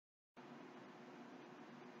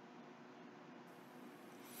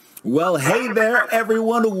Well, hey there,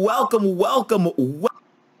 everyone. Welcome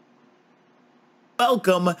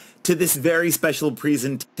to this very special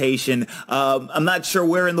presentation. I'm not sure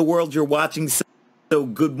where in the world you're watching, so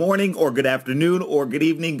good morning or good afternoon or good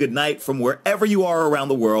evening, good night from wherever you are around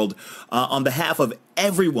the world. On behalf of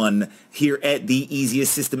everyone here at the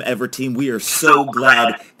Easiest System Ever team, we are so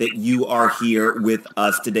glad that you are here with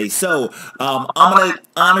us today. So I'm going to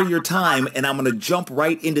honor your time and I'm going to jump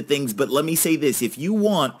right into things. But let me say this, if you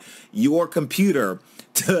want your computer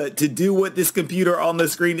to do what this computer on the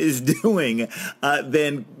screen is doing,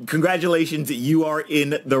 then congratulations, you are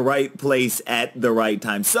in the right place at the right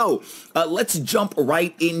time. So let's jump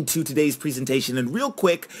right into today's presentation. And real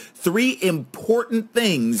quick, 3 important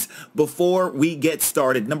things before we get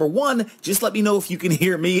started. Number 1, just let me know if you can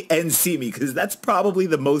hear me and see me, because that's probably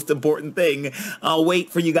the most important thing. I'll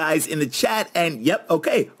wait for you guys in the chat. And yep,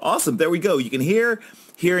 okay, awesome. There we go. You can hear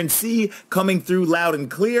and see coming through loud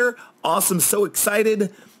and clear. Awesome. So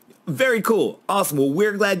excited. Very cool. Awesome. Well,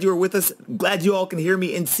 we're glad you're with us. Glad you all can hear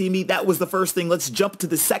me and see me. That was the first thing. Let's jump to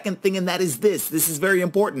the second thing, and that is this. This is very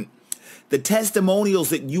important. The testimonials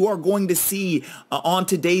that you are going to see on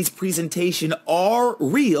today's presentation are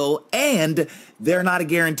real, and they're not a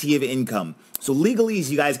guarantee of income. So legally, as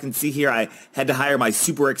you guys can see here, I had to hire my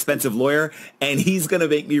super expensive lawyer, and he's going to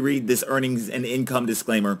make me read this earnings and income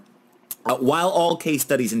disclaimer. While all case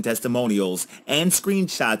studies and testimonials and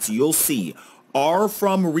screenshots you'll see are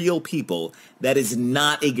from real people, that is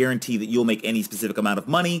not a guarantee that you'll make any specific amount of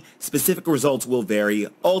money. Specific results will vary.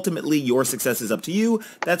 Ultimately, your success is up to you.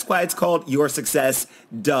 That's why it's called Your Success,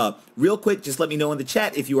 duh. Real quick, just let me know in the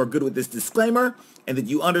chat if you are good with this disclaimer and that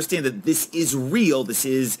you understand that this is real. This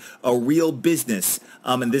is a real business.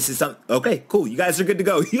 And this is something, okay, cool. You guys are good to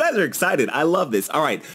go. You guys are excited. I love this. All right.